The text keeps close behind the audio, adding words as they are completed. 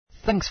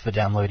Thanks for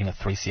downloading a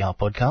 3CR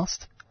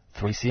podcast.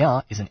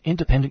 3CR is an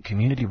independent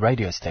community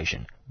radio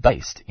station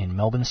based in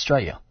Melbourne,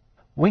 Australia.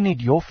 We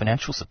need your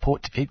financial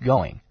support to keep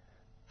going.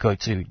 Go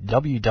to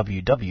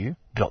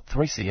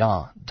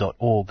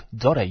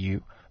www.3cr.org.au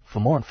for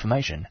more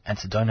information and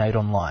to donate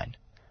online.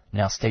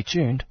 Now stay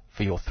tuned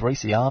for your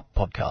 3CR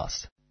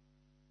podcast.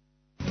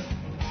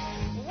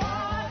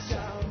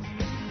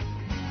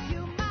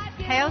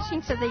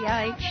 Housing for the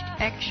Aged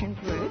Action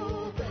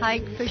Group,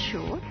 HAGE for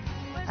short,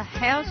 a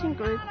housing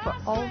group for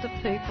older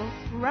people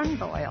run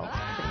by older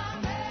people.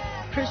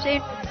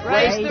 Present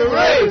Raise the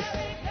Roof!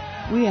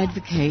 We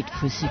advocate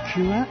for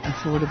secure,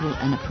 affordable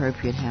and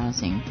appropriate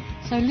housing.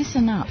 So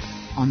listen up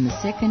on the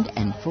second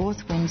and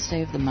fourth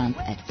Wednesday of the month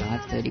at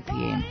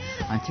 5:30pm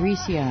on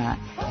 3CR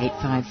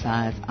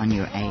 855 on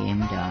your AM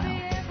dial.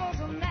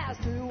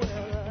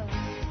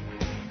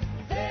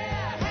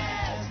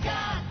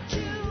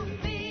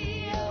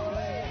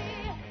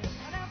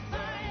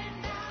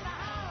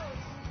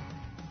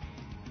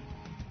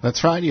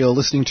 That's right, you're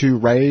listening to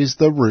Raise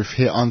the Roof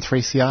here on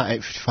 3CR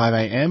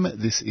 8:55am.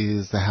 This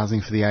is the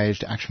Housing for the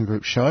Aged Action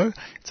Group show.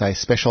 It's a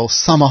special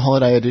summer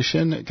holiday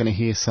edition. Going to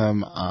hear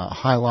some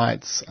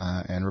highlights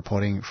and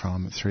reporting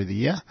from through the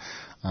year.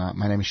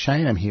 My name is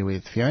Shane. I'm here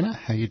with Fiona.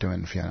 How are you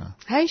doing, Fiona?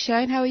 Hey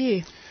Shane, how are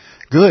you?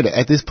 Good.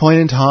 At this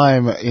point in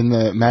time in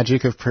the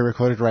magic of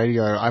pre-recorded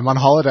radio, I'm on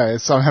holiday,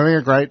 so I'm having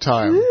a great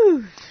time.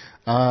 Woo.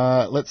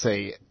 Let's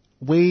see.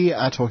 We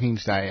are talking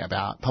today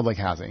about public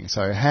housing.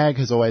 So HAG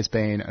has always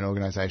been an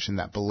organisation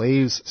that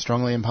believes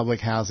strongly in public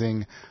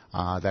housing,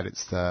 that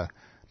it's the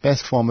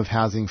best form of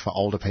housing for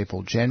older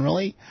people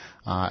generally,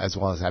 as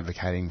well as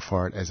advocating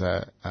for it as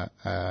a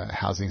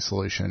housing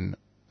solution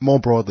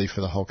more broadly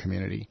for the whole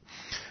community.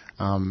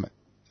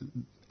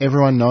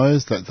 Everyone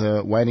knows that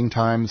the waiting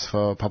times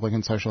for public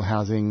and social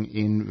housing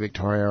in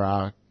Victoria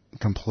are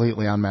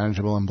completely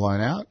unmanageable and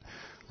blown out.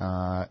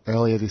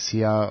 Earlier this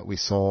year, we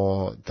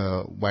saw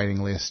the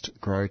waiting list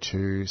grow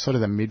to sort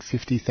of the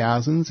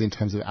mid-50,000s in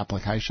terms of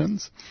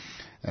applications.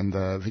 And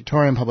the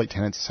Victorian Public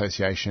Tenants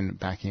Association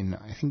back in,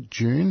 I think,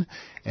 June,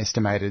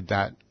 estimated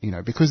that,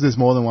 because there's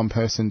more than one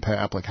person per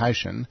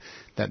application,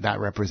 that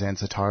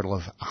represents a total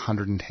of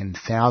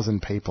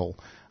 110,000 people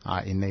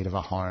in need of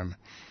a home.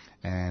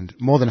 And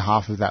more than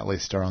half of that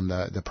list are on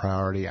the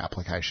priority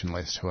application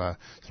list, who are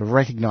sort of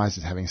recognised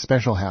as having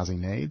special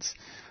housing needs.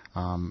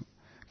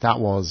 That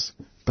was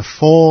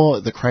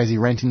before the crazy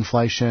rent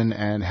inflation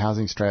and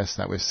housing stress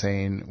that we've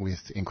seen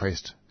with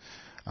increased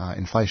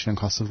inflation and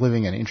cost of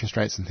living and interest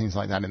rates and things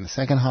like that in the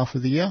second half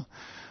of the year.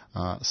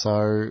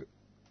 So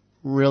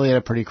really at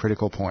a pretty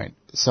critical point.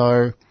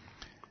 So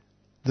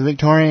the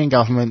Victorian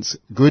government's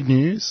good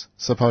news,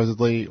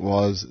 supposedly,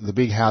 was the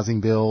big housing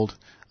build,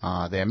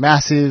 their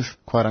massive,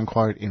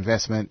 quote-unquote,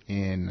 investment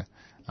in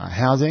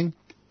housing.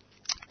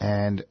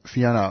 And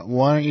Fiona,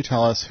 why don't you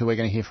tell us who we're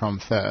going to hear from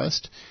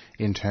first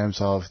in terms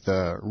of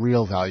the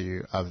real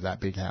value of that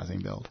big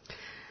housing build?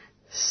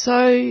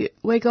 So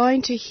we're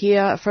going to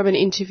hear from an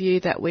interview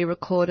that we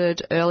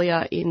recorded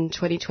earlier in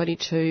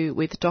 2022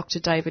 with Dr.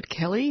 David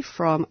Kelly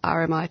from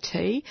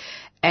RMIT,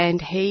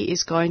 and he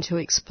is going to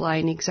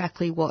explain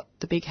exactly what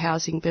the big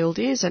housing build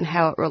is and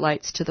how it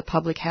relates to the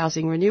public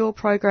housing renewal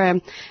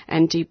program,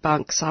 and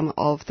debunk some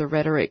of the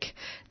rhetoric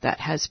that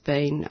has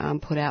been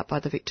put out by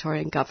the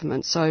Victorian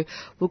government. So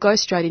we'll go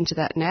straight into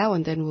that now,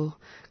 and then we'll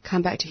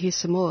come back to hear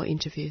some more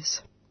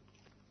interviews.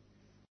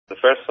 The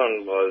first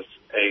one was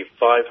a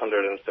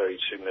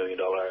 $532 million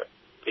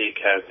big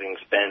housing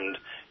spend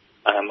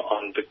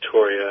on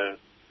Victoria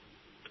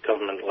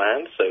government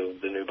land, so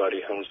the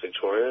Nobody Homes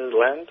Victoria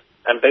land.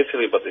 And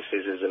basically what this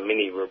is a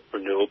mini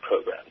renewal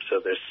program. So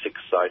there's 6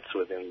 sites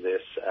within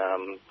this,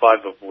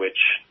 5 of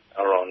which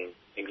are on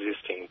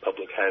existing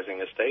public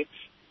housing estates.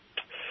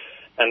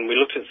 And we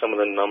looked at some of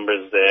the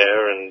numbers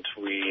there, and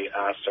we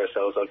asked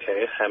ourselves,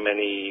 okay, how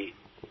many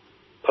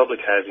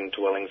public housing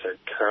dwellings are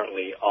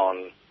currently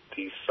on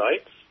these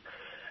sites,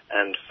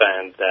 and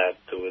found that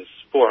there was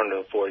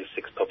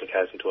 446 public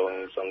housing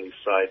dwellings on these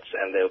sites,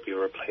 and they'll be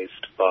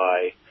replaced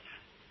by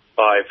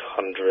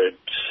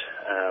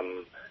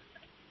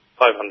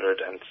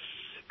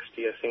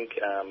 560, I think,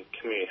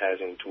 community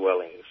housing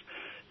dwellings.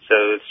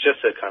 So it's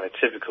just a kind of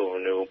typical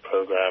renewal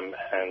program,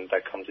 and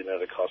that comes in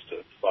at a cost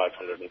of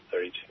 $532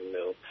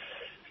 million.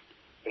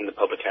 In the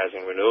public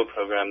housing renewal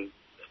program,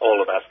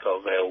 all of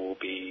Ascot Vale will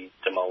be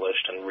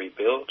demolished and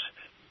rebuilt,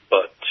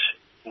 but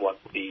what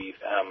the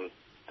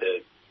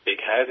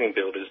big housing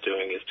build is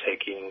doing is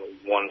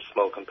taking one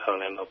small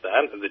component of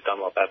that, the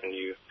Dunlop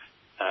Avenue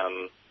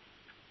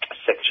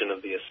section of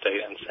the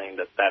estate, and saying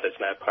that is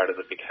now part of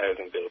the big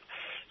housing build.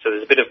 So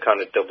there's a bit of kind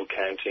of double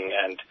counting,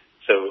 and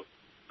so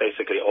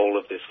basically all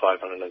of this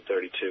 532,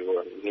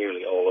 or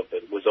nearly all of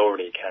it, was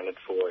already accounted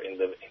for in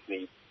the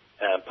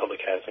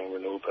public housing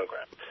renewal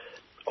program.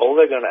 All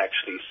they're going to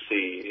actually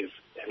see is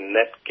a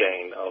net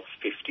gain of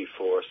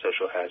 54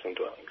 social housing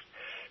dwellings.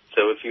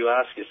 So if you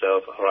ask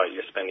yourself, all right,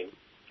 you're spending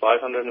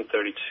 $532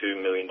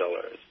 million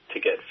to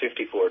get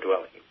 54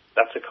 dwellings,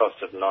 that's a cost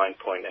of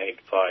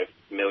 $9.85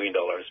 million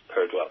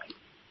per dwelling.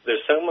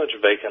 there's so much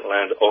vacant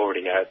land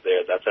already out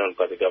there that's owned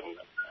by the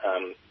government.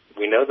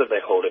 We know that they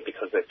hold it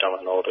because they've done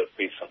an audit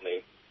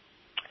recently.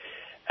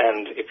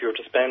 And if you were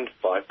to spend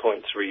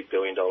 $5.3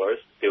 billion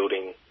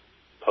building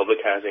public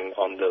housing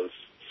on those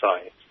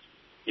sites,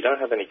 you don't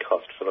have any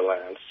cost for the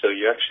land, so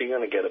you're actually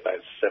going to get about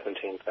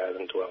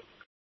 17,000 dwellings.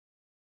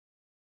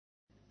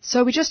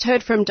 So we just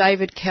heard from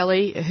David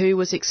Kelly, who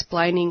was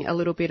explaining a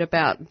little bit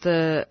about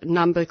the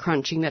number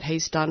crunching that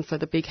he's done for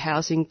the big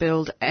housing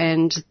build.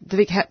 And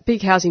the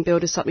big housing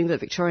build is something that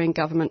the Victorian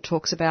government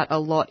talks about a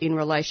lot in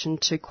relation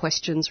to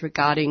questions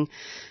regarding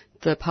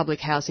the public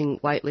housing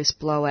waitlist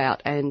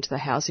blowout and the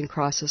housing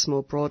crisis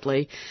more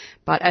broadly.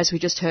 But as we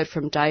just heard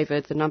from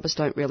David, the numbers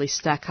don't really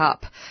stack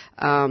up.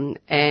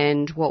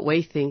 And what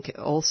we think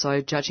also,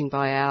 judging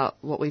by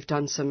what we've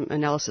done some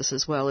analysis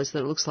as well, is that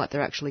it looks like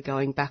they're actually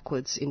going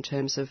backwards in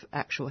terms of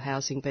actual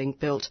housing being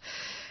built.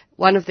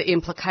 One of the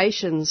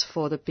implications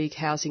for the big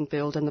housing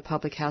build and the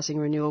public housing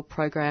renewal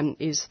program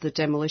is the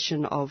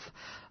demolition of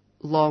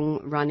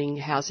long-running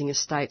housing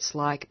estates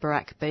like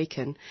Barak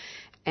Beacon.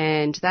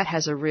 And that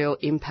has a real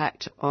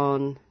impact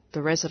on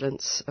the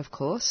residents, of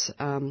course.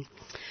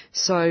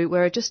 So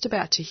we're just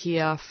about to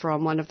hear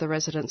from one of the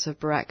residents of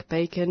Barak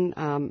Beacon,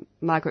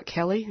 Margaret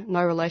Kelly,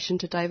 no relation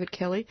to David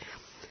Kelly,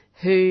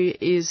 who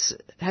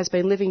has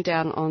been living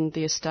down on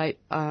the estate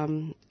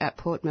at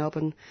Port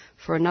Melbourne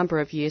for a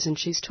number of years, and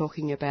she's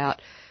talking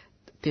about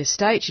the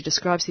estate. She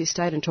describes the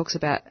estate and talks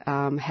about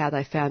how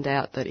they found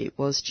out that it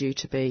was due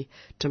to be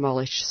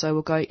demolished. So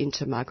we'll go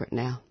into Margaret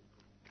now.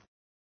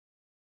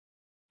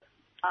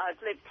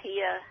 I've lived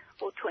here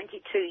for 22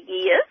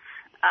 years.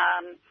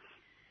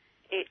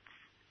 It's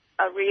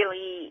a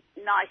really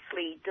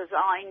nicely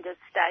designed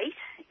estate.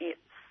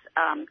 It's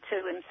 2-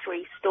 and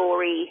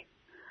 3-storey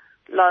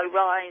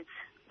low-rise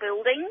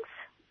buildings,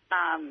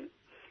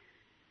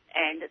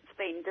 and it's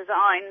been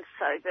designed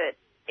so that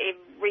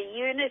every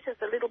unit is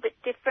a little bit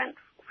different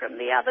from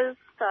the others,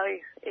 so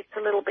it's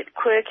a little bit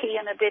quirky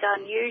and a bit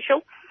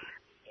unusual.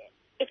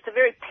 It's a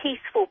very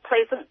peaceful,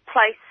 pleasant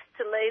place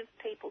to live.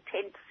 People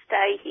tend to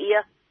stay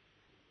here,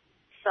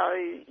 so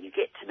you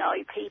get to know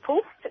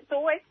people. It's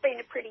always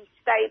been a pretty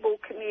stable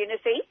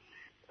community,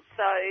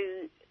 so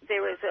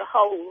there is a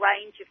whole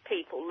range of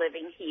people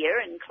living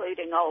here,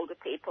 including older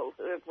people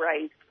who have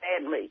raised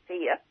families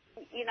here.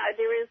 You know,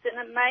 there is an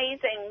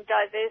amazing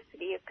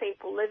diversity of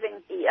people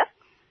living here,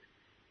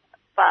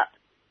 but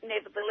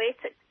nevertheless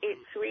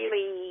it's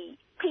really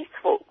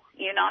peaceful,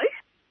 you know.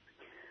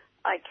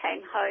 I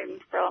came home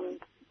from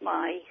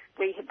my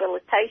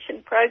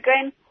rehabilitation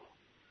program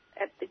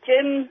at the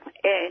gym,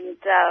 and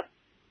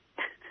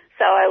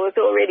so I was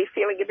already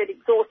feeling a bit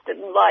exhausted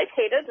and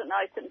lightheaded, and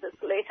opened this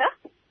letter,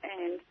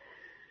 and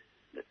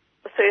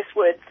the first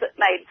words that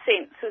made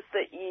sense is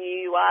that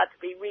you are to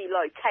be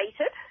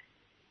relocated.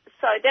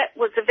 So that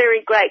was a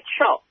very great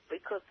shock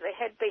because there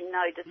had been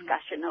no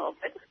discussion of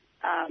it.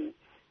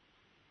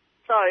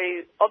 So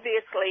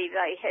obviously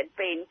they had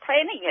been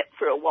planning it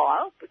for a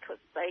while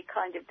because they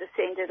kind of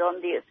descended on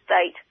the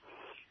estate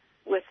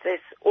with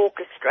this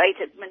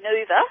orchestrated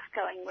manoeuvre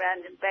going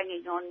round and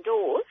banging on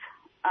doors.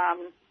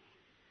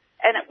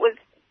 And it was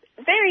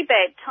very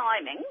bad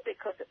timing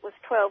because it was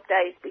 12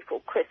 days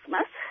before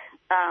Christmas,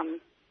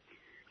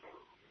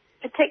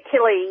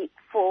 particularly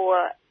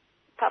for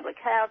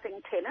public housing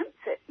tenants.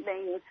 It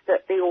means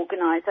that the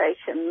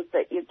organisations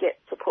that you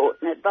get support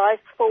and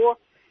advice for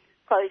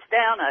close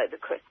down over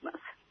Christmas.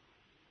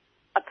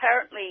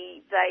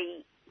 Apparently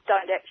they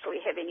don't actually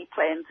have any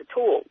plans at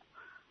all.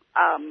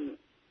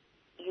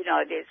 You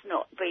know, there's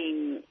not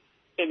been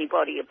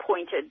anybody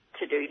appointed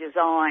to do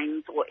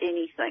designs or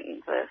anything.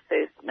 The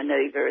first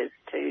manoeuvre is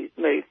to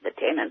move the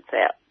tenants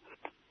out.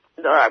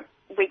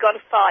 We got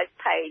a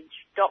 5-page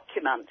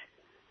document,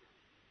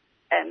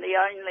 and the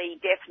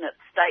only definite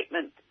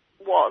statement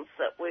was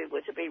that we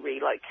were to be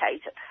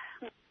relocated.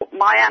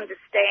 My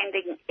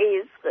understanding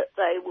is that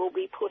they will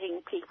be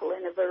putting people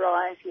in a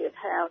variety of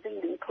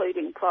housing,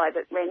 including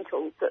private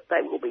rentals, that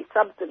they will be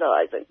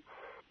subsidising.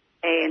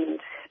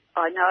 And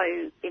I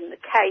know in the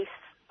case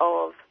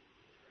of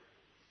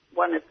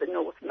one of the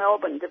North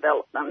Melbourne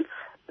developments,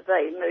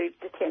 they moved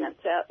the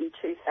tenants out in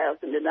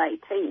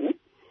 2018,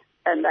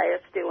 and they are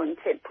still in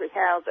temporary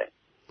housing.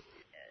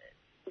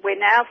 We're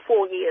now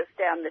 4 years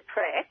down the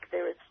track.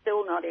 There is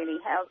still not any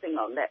housing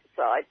on that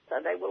side,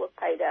 so they will have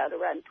paid out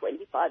around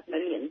 $25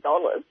 million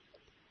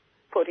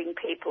putting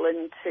people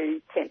into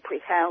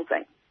temporary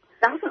housing.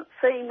 Doesn't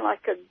seem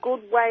like a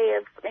good way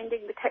of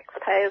spending the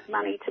taxpayers'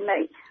 money to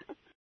me.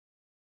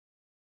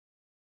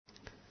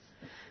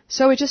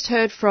 So we just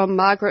heard from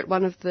Margaret,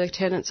 one of the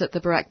tenants at the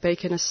Barak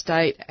Beacon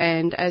estate,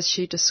 and as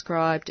she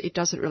described, it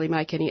doesn't really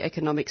make any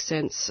economic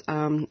sense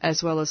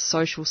as well as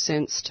social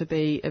sense to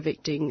be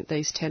evicting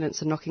these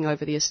tenants and knocking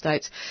over the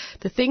estates.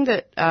 The thing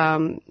that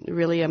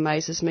really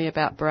amazes me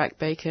about Barak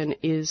Beacon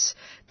is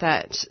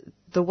that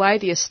the way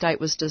the estate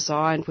was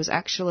designed was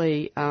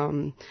actually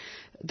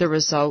the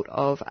result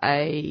of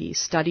a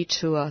study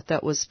tour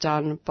that was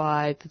done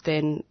by the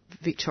then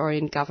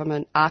Victorian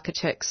government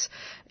architects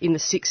in the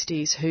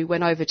 60s who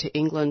went over to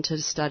England to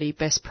study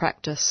best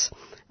practice.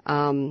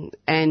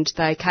 And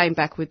they came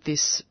back with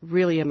this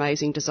really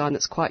amazing design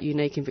that's quite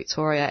unique in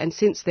Victoria. And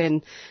since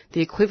then,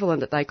 the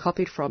equivalent that they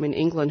copied from in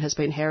England has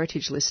been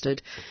heritage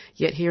listed.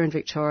 Yet here in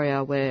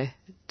Victoria, we're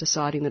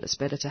deciding that it's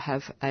better to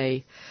have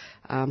a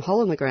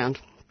hole in the ground.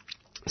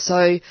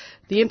 So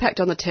the impact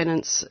on the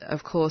tenants,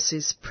 of course,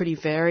 is pretty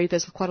varied.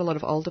 There's quite a lot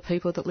of older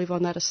people that live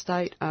on that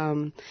estate,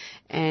 and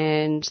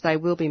they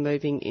will be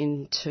moving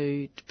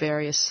into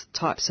various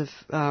types of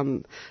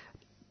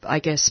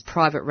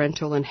private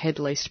rental and head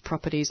leased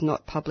properties,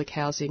 not public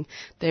housing.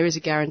 There is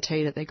a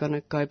guarantee that they're going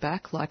to go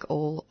back, like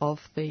all of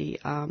the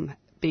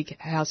big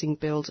housing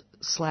build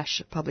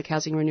 / public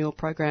housing renewal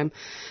program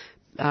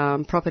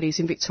properties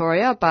in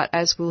Victoria. But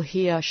as we'll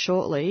hear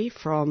shortly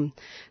from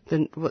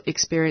the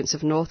experience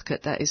of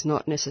Northcote, that is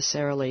not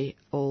necessarily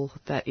all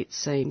that it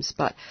seems.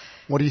 But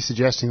what are you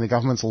suggesting? The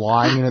government's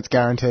lying in its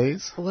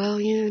guarantees? Well,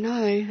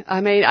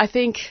 I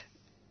think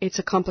it's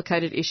a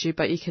complicated issue,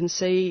 but you can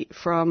see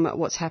from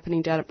what's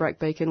happening down at Break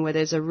Beacon, where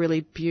there's a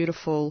really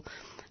beautiful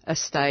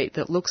estate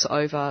that looks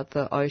over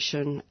the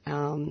ocean,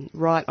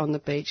 right on the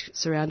beach,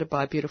 surrounded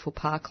by beautiful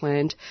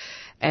parkland,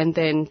 and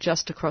then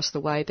just across the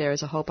way there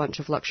is a whole bunch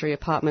of luxury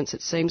apartments.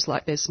 It seems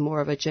like there's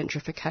more of a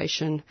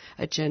gentrification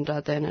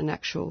agenda than an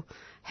actual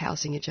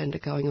housing agenda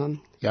going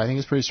on. Yeah, I think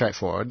it's pretty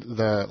straightforward.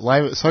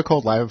 The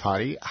so-called Labor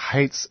Party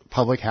hates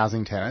public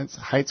housing tenants,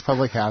 hates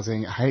public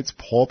housing, hates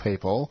poor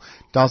people,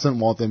 doesn't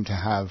want them to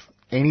have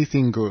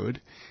anything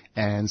good,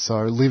 and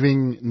so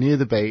living near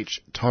the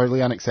beach,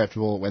 totally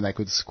unacceptable when they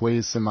could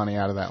squeeze some money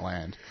out of that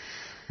land.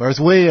 Whereas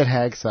we at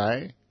HAG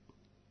say,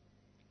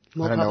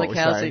 more public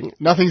housing.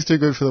 Nothing's too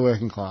good for the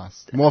working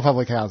class. More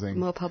public housing.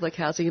 More public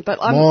housing. But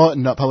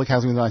public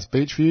housing with nice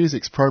beach views,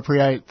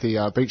 expropriate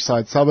the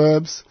beachside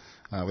suburbs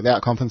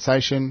without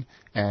compensation,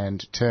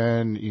 and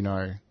turn,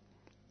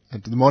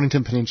 the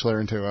Mornington Peninsula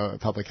into a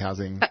public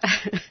housing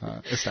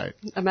estate.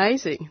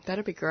 Amazing.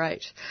 That'd be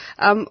great.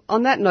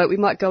 On that note, we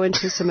might go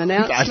into some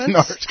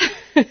announcements.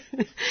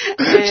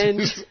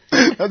 That's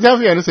how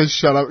Fiona says,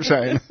 "Shut up,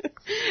 Shane."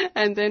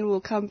 And then we'll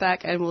come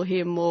back and we'll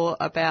hear more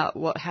about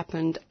what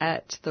happened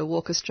at the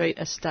Walker Street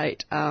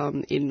estate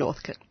in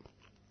Northcote.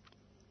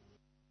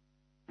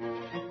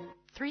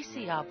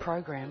 3CR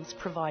programs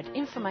provide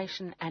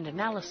information and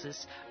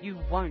analysis you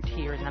won't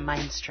hear in the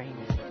mainstream.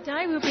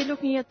 Today we'll be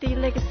looking at the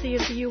legacy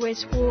of the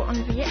US war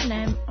on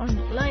Vietnam, on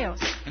Laos.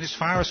 And as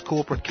far as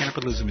corporate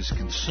capitalism is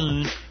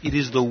concerned, it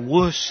is the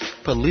worst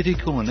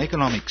political and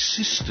economic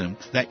system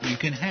that you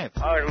can have.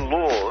 Our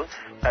laws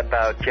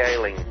about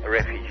jailing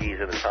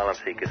refugees and asylum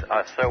seekers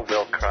are so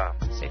well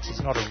crafted. Sex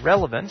is not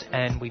irrelevant,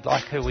 and we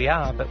like who we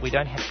are, but we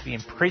don't have to be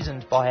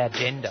imprisoned by our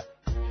gender.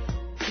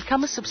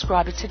 Become a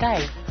subscriber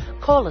today.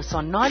 Call us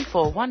on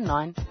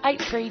 9419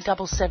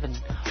 8377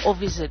 or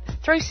visit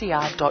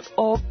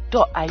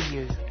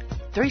 3cr.org.au.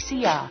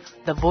 3CR,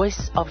 the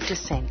voice of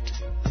dissent.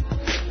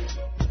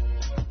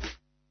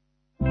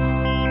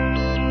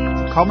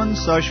 The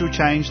Commons Social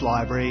Change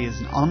Library is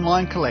an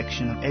online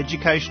collection of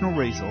educational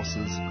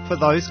resources for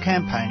those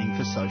campaigning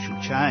for social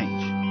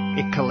change.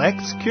 It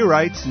collects,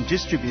 curates and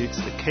distributes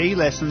the key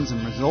lessons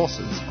and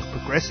resources of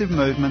progressive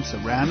movements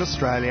around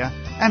Australia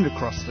and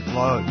across the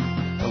globe.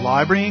 The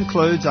library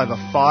includes over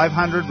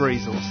 500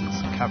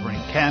 resources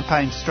covering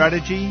campaign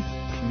strategy,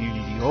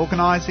 community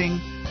organising,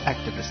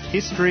 activist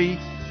history,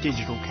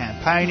 digital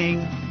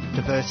campaigning,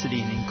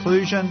 diversity and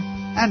inclusion,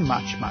 and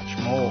much, much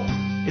more.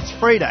 It's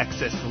free to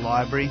access the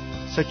library,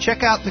 so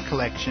check out the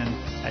collection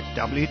at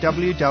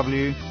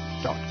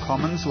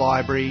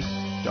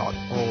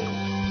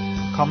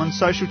www.commonslibrary.org. Commons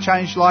Social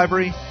Change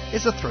Library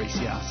is a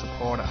 3CR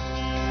supporter.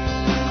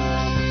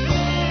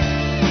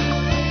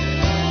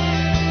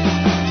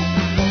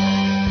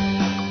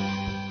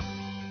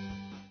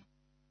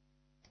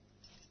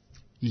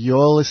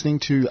 You're listening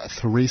to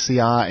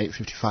 3CR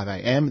 8:55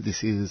 AM.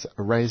 This is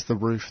Raise the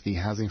Roof, the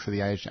Housing for the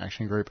Aged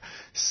Action Group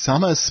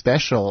summer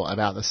special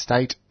about the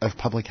state of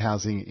public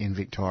housing in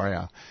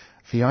Victoria.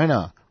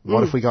 Fiona,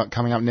 what have we got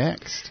coming up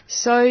next?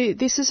 So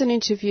this is an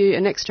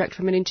extract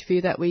from an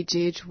interview that we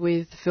did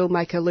with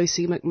filmmaker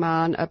Lucy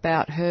McMahon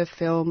about her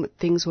film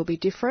Things Will Be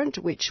Different,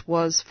 which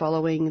was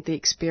following the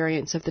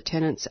experience of the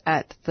tenants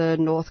at the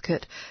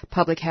Northcote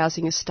public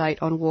housing estate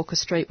on Walker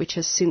Street, which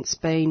has since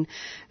been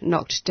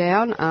knocked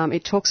down.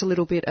 It talks a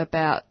little bit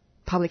about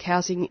public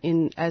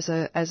housing as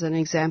an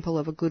example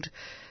of a good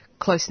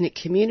close-knit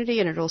community,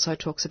 and it also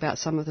talks about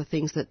some of the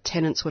things that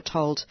tenants were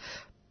told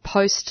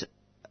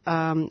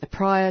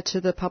prior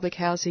to the public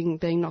housing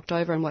being knocked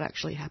over and what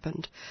actually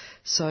happened.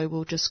 So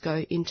we'll just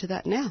go into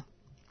that now.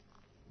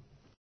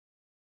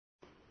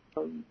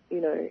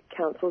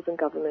 Councils and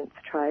governments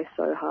try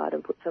so hard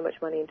and put so much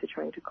money into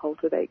trying to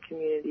cultivate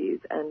communities,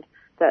 and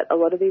that a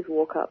lot of these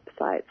walk-up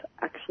sites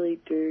actually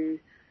do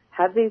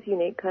have these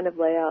unique kind of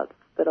layouts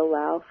that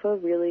allow for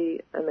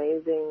really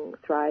amazing,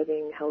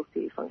 thriving,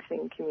 healthy,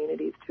 functioning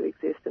communities to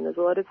exist. And there's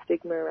a lot of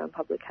stigma around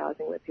public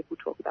housing where people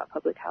talk about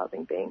public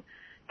housing being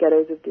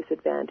ghettos of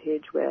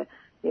disadvantage, where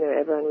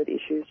everyone with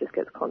issues just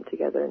gets clumped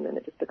together and then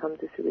it just becomes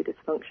this really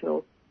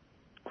dysfunctional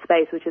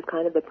space, which is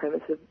kind of the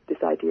premise of this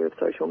idea of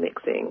social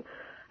mixing.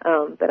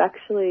 But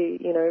actually,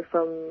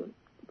 from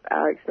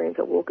our experience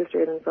at Walker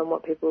Street and from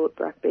what people at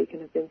Brack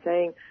Beacon have been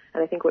saying,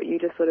 and I think what you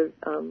just sort of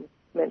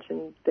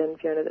mentioned then,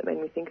 Fiona, that made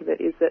me think of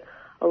it, is that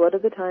a lot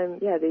of the time,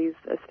 these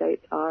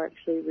estates are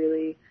actually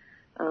really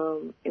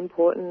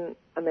important,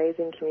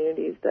 amazing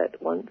communities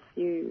that once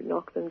you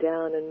knock them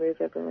down and move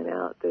everyone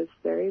out, there's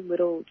very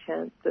little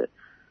chance that,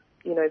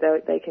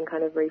 they can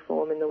kind of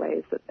reform in the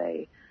ways that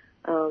they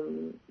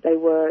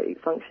were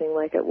functioning.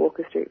 Like at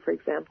Walker Street, for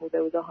example,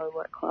 there was a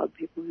homework club.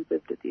 People who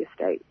lived at the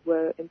estate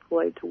were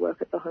employed to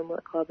work at the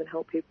homework club and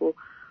help people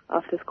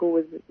after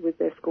school with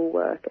their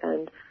schoolwork.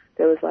 And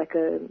there was like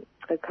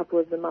a couple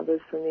of the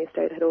mothers from the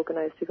estate had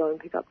organised to go and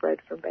pick up bread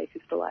from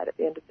Baker's Delight at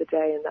the end of the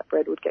day, and that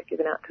bread would get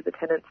given out to the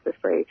tenants for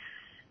free.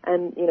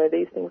 And,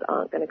 these things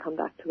aren't going to come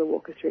back to the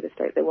Walker Street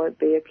estate. There won't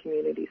be a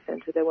community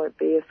centre. There won't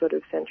be a sort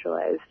of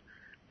centralised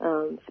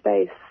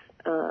space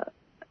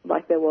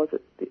like there was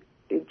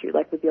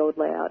like with the old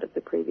layout of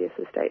the previous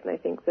estate. And I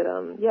think that,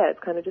 it's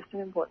kind of just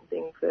an important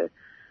thing for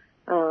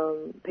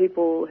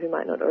people who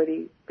might not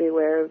already be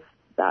aware of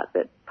that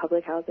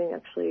public housing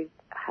actually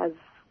has,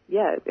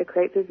 it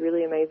creates these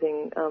really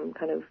amazing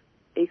kind of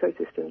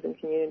ecosystems and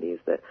communities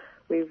that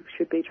we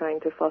should be trying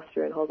to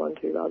foster and hold on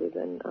to rather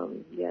than,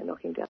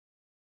 knocking down.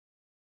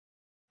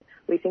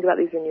 We think about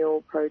these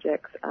renewal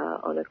projects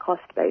on a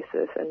cost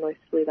basis, and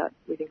mostly that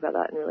we think about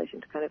that in relation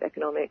to kind of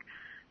economic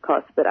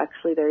costs, but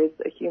actually there is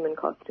a human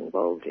cost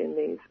involved in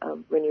these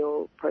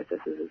renewal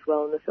processes as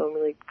well, and the film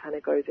really kind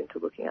of goes into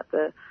looking at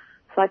the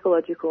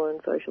psychological and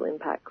social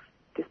impacts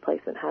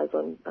displacement has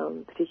on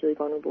particularly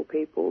vulnerable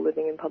people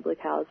living in public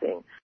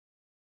housing.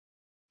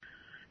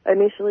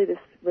 Initially, this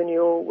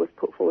renewal was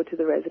put forward to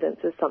the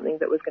residents as something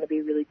that was going to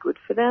be really good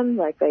for them.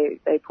 Like they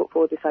put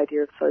forward this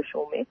idea of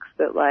social mix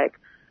that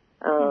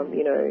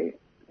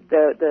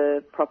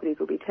the properties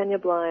will be tenure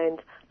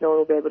blind, no one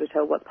will be able to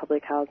tell what's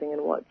public housing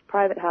and what's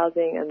private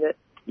housing, and that,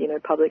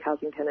 public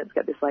housing tenants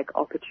get this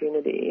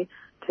opportunity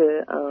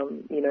to,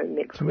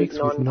 mix with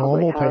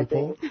non-public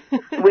housing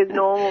with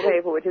normal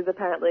people, which is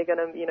apparently going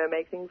to,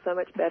 make things so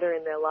much better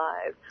in their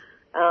lives.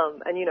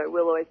 And,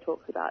 Will always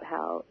talks about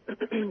how,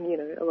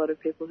 a lot of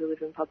people who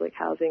live in public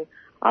housing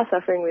are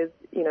suffering with,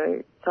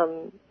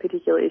 some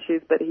particular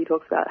issues, but he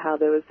talks about how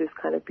there was this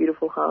kind of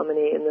beautiful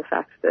harmony in the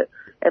fact that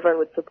everyone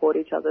would support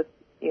each other,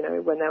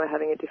 when they were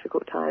having a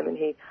difficult time, and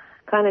he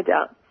kind of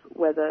doubts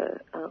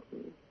whether,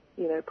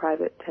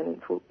 private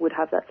tenants would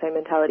have that same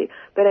mentality.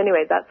 But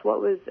anyway, that's what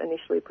was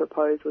initially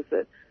proposed, was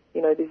that,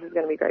 this is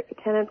going to be great for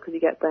tenants because you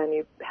get brand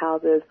new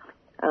houses,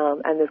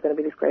 and there's going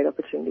to be this great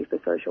opportunity for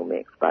social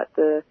mix. But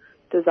the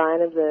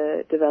design of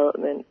the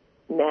development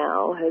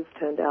now has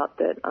turned out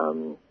that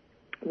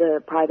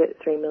the private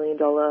 $3 million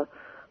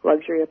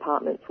luxury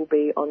apartments will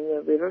be on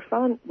the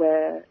riverfront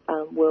where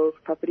Will's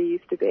property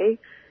used to be,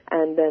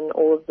 and then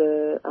all of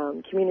the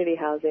community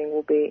housing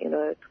will be in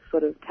a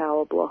sort of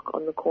tower block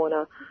on the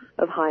corner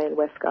of High and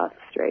Westgarth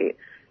Street.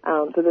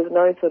 So there's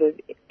no sort of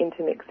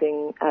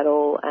intermixing at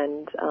all,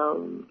 and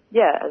and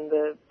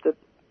the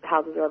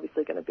houses are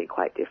obviously going to be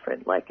quite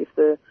different. Like if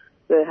the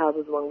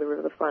houses along the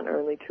riverfront are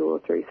only 2 or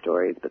 3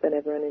 stories, but then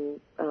everyone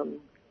in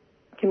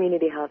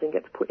community housing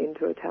gets put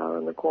into a tower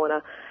on the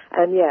corner.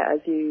 And as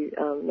you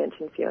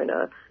mentioned,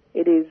 Fiona,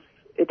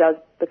 it does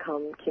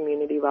become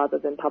community rather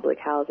than public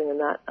housing, and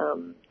that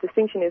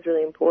distinction is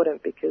really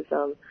important because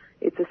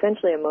it's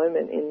essentially a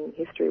moment in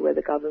history where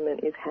the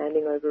government is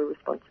handing over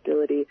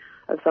responsibility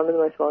of some of the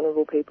most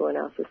vulnerable people in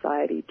our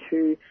society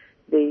to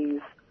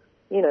these,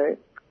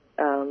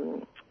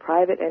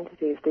 private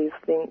entities,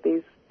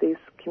 these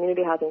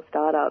community housing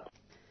startups.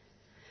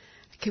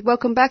 Okay,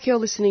 welcome back. You're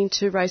listening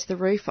to Raise the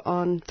Roof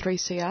on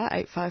 3CR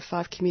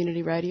 855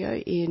 Community Radio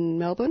in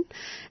Melbourne.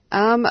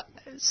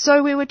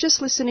 So we were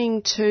just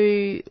listening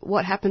to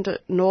what happened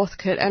at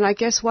Northcote, and I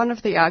guess one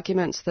of the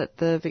arguments that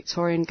the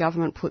Victorian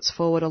government puts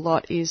forward a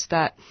lot is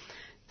that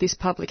this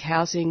public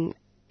housing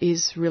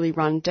is really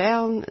run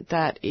down,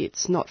 that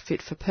it's not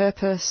fit for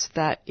purpose,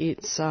 that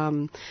it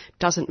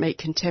doesn't meet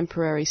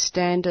contemporary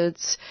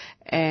standards,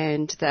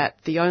 and that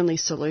the only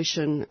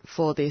solution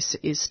for this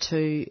is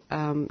to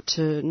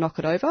knock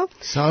it over.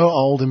 So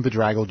old and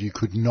bedraggled you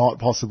could not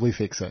possibly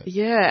fix it.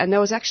 Yeah, and there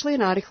was actually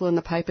an article in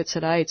the paper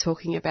today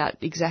talking about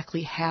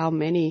exactly how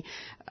many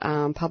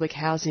public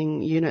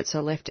housing units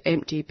are left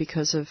empty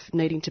because of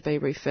needing to be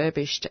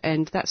refurbished,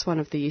 and that's one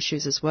of the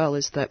issues as well,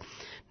 is that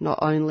not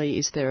only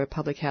is there a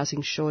public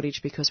housing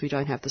shortage because we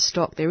don't have the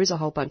stock, there is a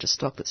whole bunch of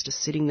stock that's just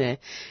sitting there,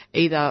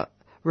 either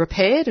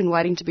repaired and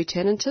waiting to be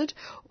tenanted,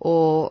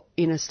 or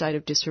in a state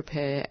of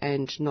disrepair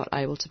and not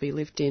able to be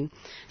lived in.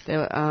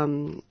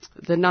 The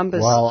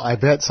numbers... Well, I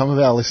bet some of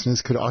our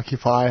listeners could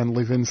occupy and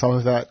live in some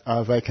of that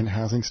vacant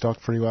housing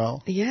stock pretty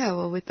well. Yeah,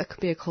 well, that could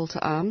be a call to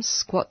arms,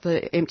 squat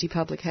the empty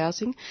public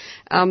housing.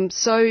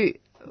 So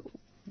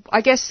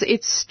I guess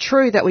it's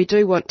true that we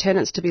do want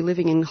tenants to be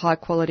living in high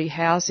quality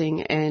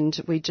housing, and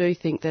we do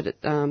think that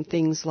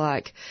things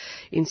like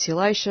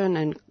insulation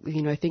and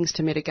things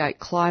to mitigate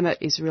climate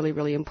is really,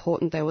 really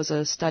important. There was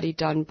a study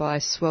done by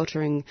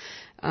Sweltering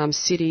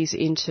cities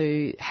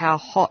into how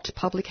hot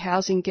public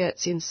housing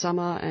gets in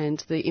summer,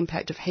 and the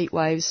impact of heat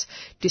waves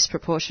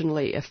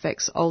disproportionately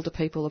affects older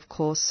people, of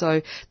course.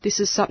 So this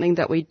is something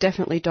that we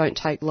definitely don't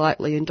take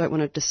lightly, and don't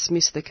want to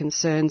dismiss the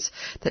concerns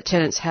that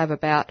tenants have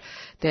about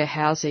their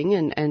housing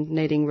and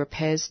needing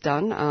repairs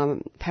done.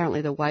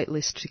 Apparently the wait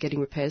list to getting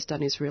repairs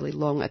done is really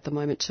long at the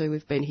moment too.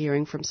 We've been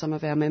hearing from some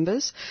of our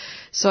members.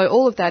 So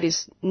all of that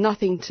is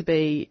nothing to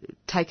be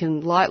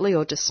taken lightly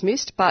or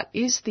dismissed, but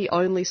is the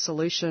only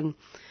solution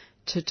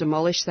to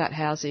demolish that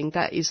housing?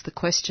 That is the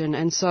question.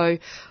 And so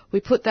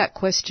we put that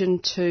question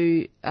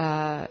to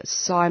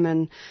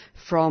Simon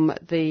from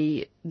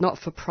the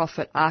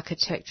not-for-profit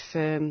architect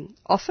firm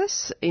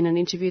Office in an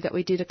interview that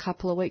we did a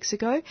couple of weeks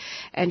ago.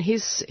 And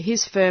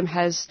his firm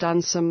has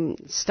done some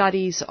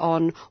studies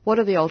on what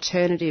are the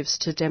alternatives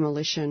to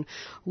demolition,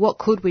 what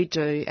could we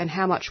do, and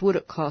how much would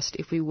it cost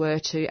if we were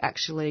to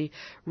actually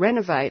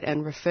renovate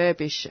and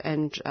refurbish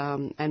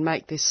and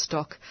make this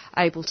stock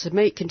able to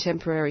meet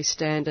contemporary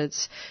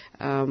standards,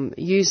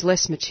 use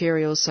less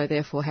materials, so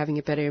therefore having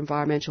a better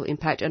environmental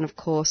impact, and of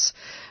course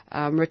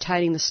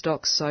retaining the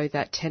stock so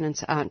that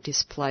tenants aren't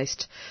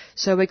displaced.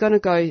 So we're going to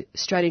go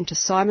straight into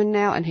Simon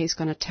now, and he's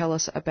going to tell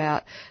us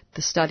about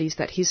the studies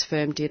that his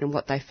firm did and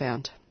what they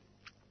found.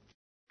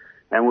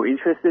 And we're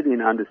interested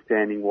in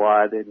understanding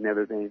why there'd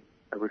never been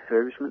a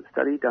refurbishment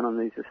study done on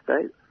these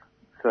estates.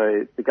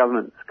 So the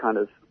government's kind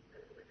of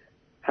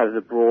has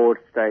a broad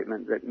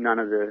statement that none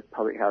of the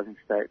public housing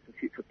estates are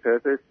fit for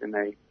purpose and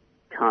they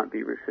can't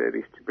be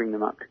refurbished to bring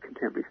them up to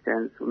contemporary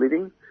standards of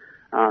living.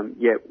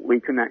 Yet we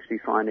couldn't actually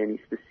find any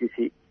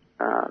specific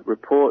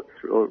reports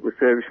or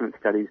refurbishment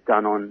studies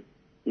done on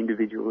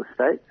individual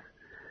estates.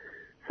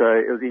 So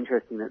it was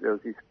interesting that there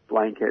was this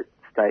blanket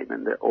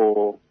statement that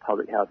all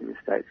public housing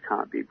estates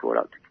can't be brought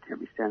up to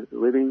contemporary standards of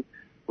living,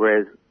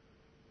 whereas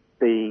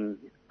being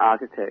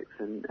architects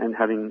and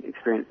having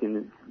experience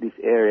in this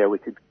area, we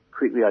could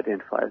quickly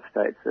identify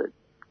estates that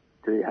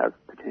do have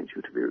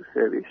potential to be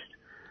refurbished.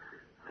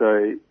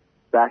 So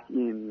back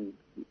in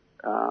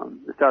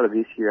the start of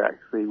this year,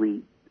 actually,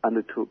 we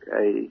undertook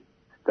a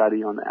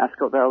study on the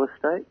Ascot Vale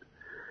estate,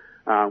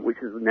 which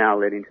has now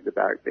led into the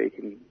Barrack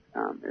Beacon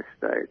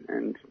estate.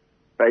 And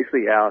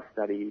basically our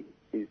study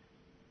is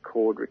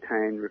called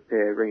Retain,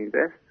 Repair,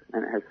 Reinvest,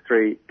 and it has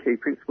three key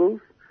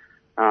principles.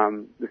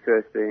 The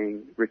first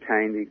being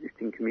retain the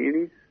existing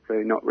communities, so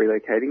not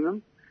relocating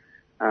them.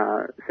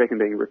 The second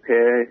being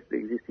repair the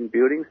existing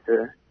buildings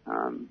to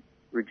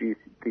reduce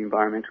the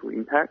environmental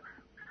impacts,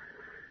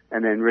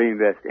 and then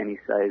reinvest any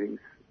savings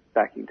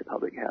back into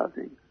public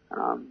housing.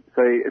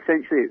 So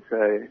essentially it's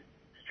a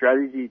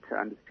strategy to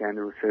understand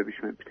the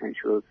refurbishment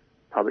potential of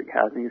public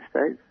housing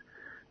estates,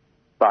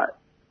 but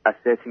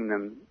assessing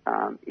them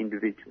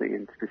individually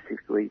and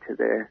specifically to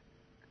their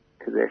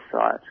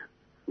site,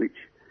 which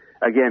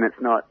again,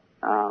 it's not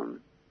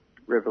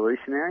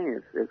revolutionary.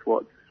 It's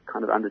what's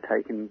kind of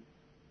undertaken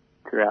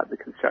throughout the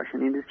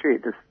construction industry.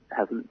 It just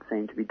hasn't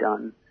seemed to be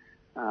done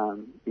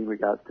in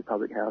regards to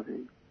public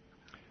housing.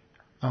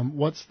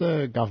 What's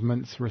the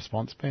government's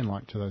response been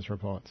like to those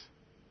reports?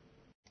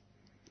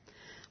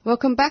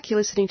 Welcome back. You're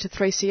listening to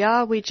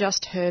 3CR. We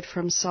just heard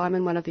from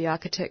Simon, one of the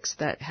architects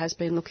that has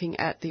been looking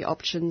at the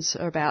options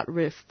about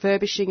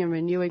refurbishing and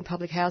renewing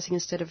public housing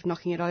instead of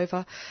knocking it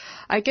over.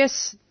 I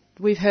guess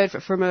we've heard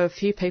from a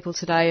few people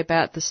today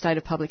about the state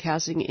of public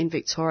housing in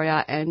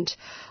Victoria, and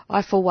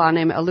I, for one,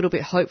 am a little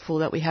bit hopeful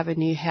that we have a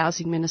new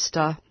housing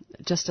minister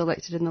just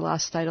elected in the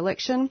last state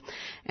election,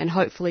 and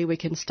hopefully we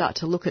can start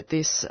to look at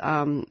this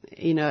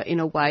in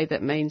a way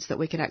that means that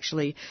we can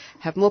actually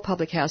have more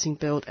public housing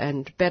built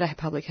and better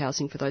public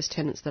housing for those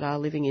tenants that are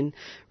living in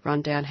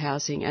rundown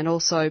housing, and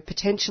also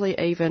potentially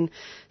even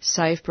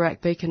save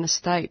Barrack Beacon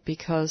Estate,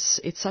 because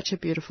it's such a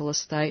beautiful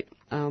estate,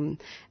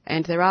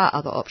 and there are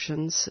other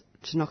options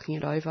to knocking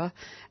it over,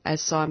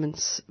 as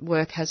Simon's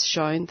work has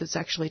shown, that's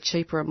actually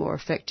cheaper and more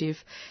effective,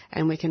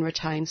 and we can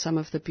retain some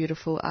of the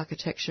beautiful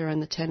architecture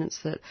and the tenants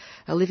that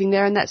are living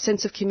there, and that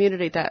sense of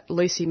community that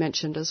Lucy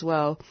mentioned as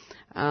well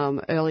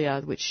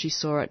earlier, which she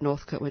saw at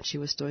Northcote when she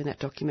was doing that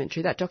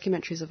documentary. That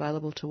documentary is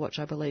available to watch,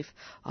 I believe,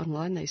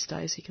 online these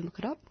days. You can look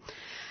it up.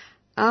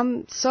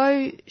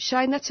 So,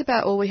 Shane, that's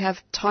about all we have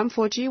time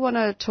for. Do you want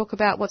to talk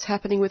about what's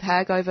happening with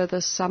HAG over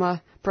the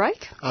summer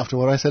break? After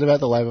what I said about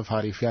the Labor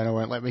Party, Fiona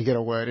won't let me get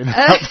a word in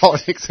about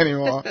politics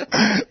anymore.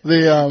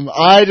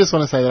 I just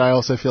want to say that I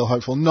also feel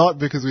hopeful, not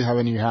because we have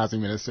a new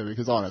housing minister,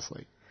 because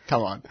honestly,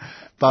 come on,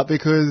 but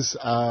because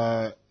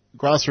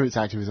grassroots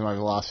activism over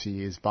the last few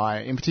years,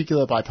 in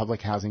particular by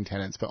public housing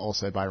tenants, but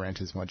also by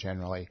renters more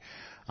generally,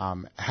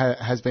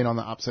 has been on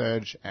the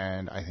upsurge,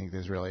 and I think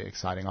there's really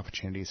exciting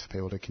opportunities for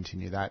people to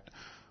continue that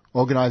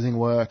organising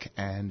work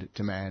and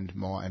demand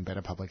more and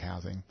better public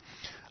housing,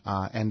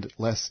 and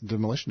less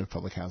demolition of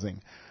public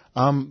housing.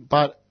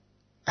 But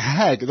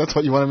Hag, that's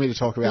what you wanted me to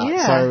talk about.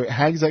 Yeah. So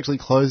Hag's actually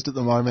closed at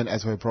the moment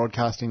as we're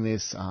broadcasting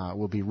this.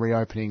 We'll be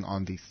reopening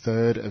on the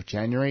 3rd of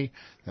January.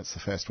 That's the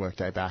first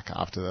workday back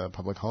after the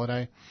public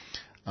holiday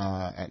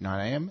at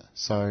 9 a.m.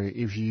 So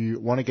if you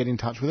want to get in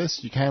touch with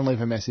us, you can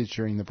leave a message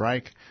during the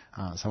break.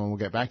 Someone will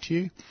get back to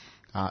you.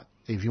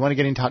 If you want to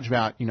get in touch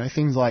about,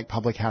 things like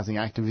public housing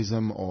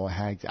activism or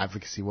Hag's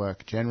advocacy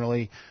work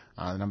generally,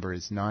 the number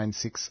is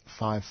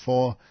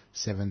 9654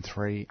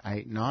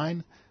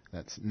 7389.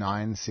 That's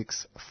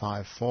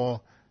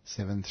 9654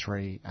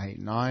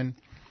 7389.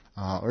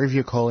 Or if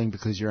you're calling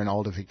because you're an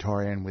older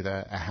Victorian with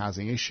a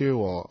housing issue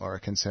or a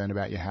concern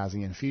about your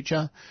housing in the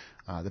future,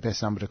 the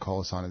best number to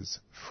call us on is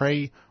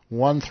free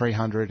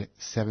 1300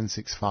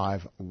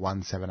 765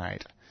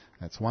 178.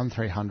 That's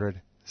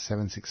 1300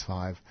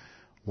 765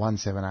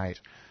 178.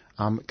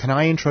 Can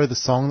I intro the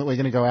song that we're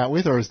going to go out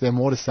with, or is there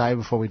more to say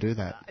before we do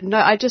that? No,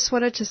 I just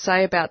wanted to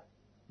say about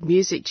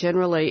music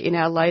generally, in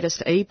our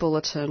latest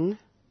e-bulletin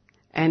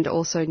and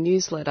also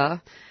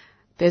newsletter,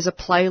 there's a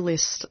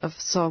playlist of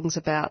songs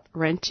about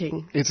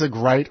renting. It's a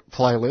great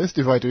playlist,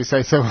 if I do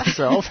say so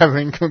myself,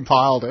 having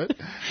compiled it.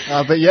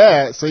 But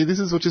yeah, see, this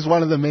is which is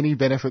one of the many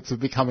benefits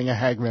of becoming a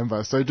HAG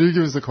member. So do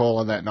give us a call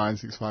on that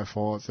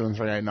 9654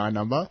 7389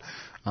 number.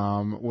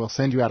 We'll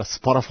send you out a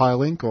Spotify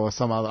link or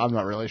some other. I'm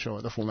not really sure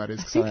what the format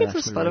is. I think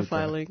it's a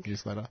Spotify link.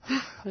 Newsletter.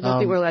 I don't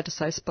think we're allowed to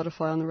say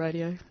Spotify on the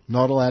radio.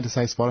 Not allowed to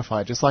say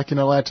Spotify, just like you're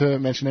not allowed to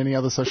mention any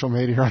other social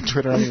media on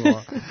Twitter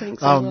anymore.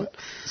 Thanks a lot.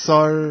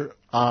 So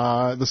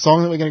the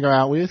song that we're going to go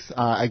out with,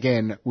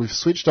 again, we've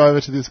switched over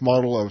to this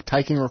model of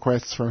taking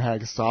requests from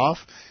HAG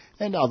staff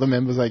and other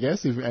members, I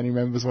guess, if any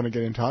members want to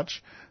get in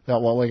touch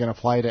about what we're going to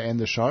play to end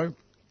the show.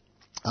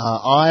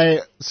 I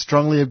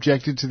strongly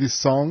objected to this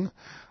song.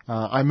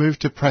 I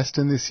moved to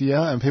Preston this year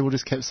and people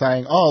just kept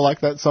saying, oh,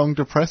 like that song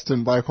To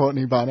Preston by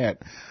Courtney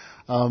Barnett.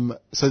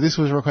 So this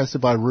was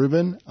requested by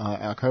Ruben,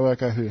 our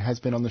co-worker who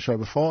has been on the show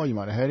before. You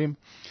might have heard him.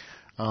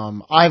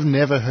 I've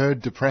never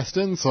heard To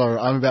Preston, so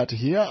I'm about to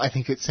hear. I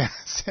think it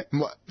sounds,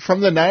 from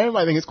the name,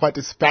 I think it's quite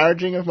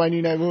disparaging of my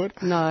new neighbourhood.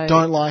 No.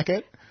 Don't like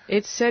it.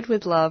 It's said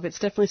with love. It's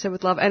definitely said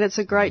with love. And it's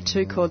a great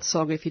two-chord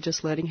song if you're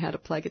just learning how to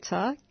play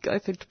guitar. Go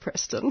for To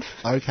Preston.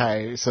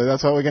 Okay, so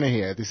that's what we're going to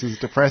hear. This is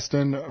To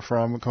Preston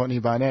from Courtney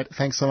Barnett.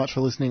 Thanks so much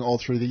for listening all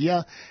through the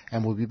year.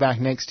 And we'll be back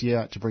next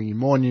year to bring you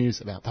more news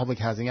about public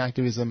housing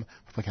activism,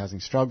 public housing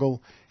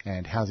struggle,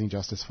 and housing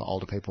justice for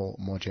older people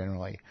more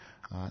generally.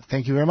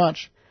 Thank you very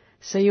much.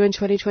 See you in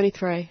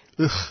 2023.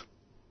 Ugh.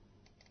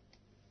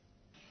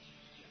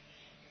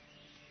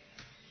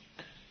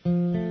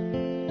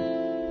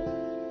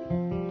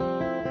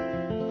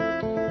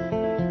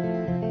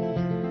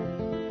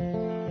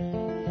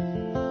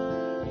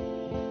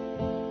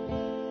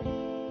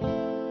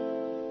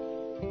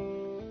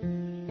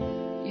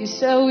 You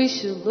said we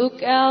should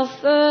look out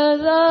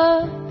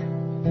further.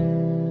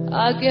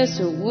 I guess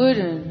it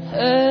wouldn't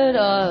hurt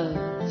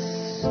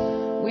us.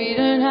 We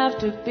don't have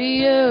to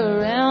be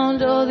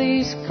around all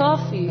these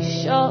coffee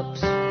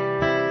shops.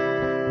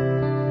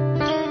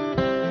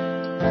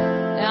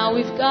 Now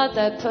we've got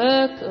that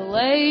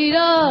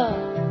percolator.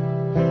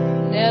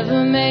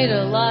 Never made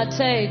a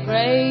latte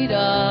greater.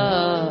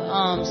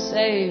 I'm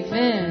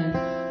saving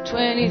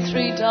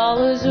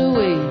 $23 a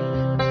week.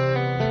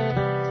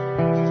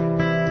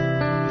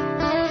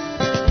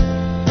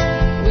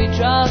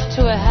 Drive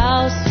to a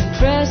house in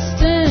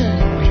Preston.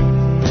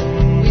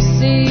 We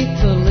see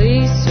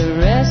police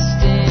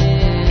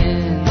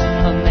arresting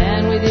a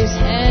man with his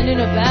hand in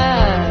a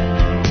bag.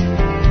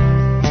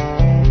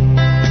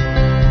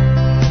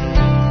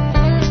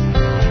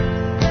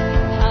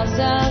 How's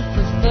that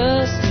for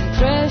first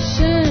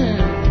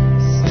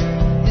impressions?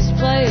 This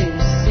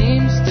place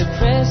seems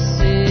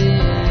depressing.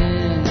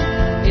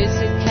 It's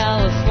a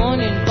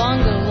Californian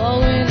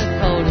bungalow in a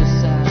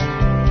cul-de-sac.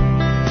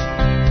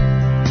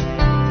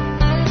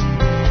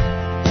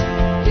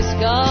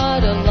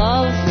 Got a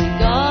lovely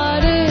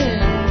garden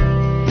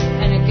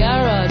and a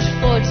garage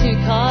for 2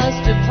 cars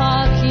to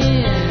park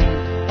in,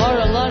 or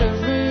a lot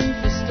of room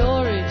for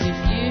storage if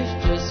you've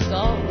just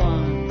got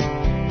one.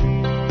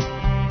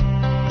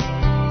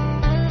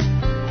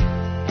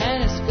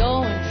 And it's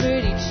going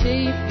pretty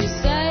cheap, you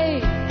say.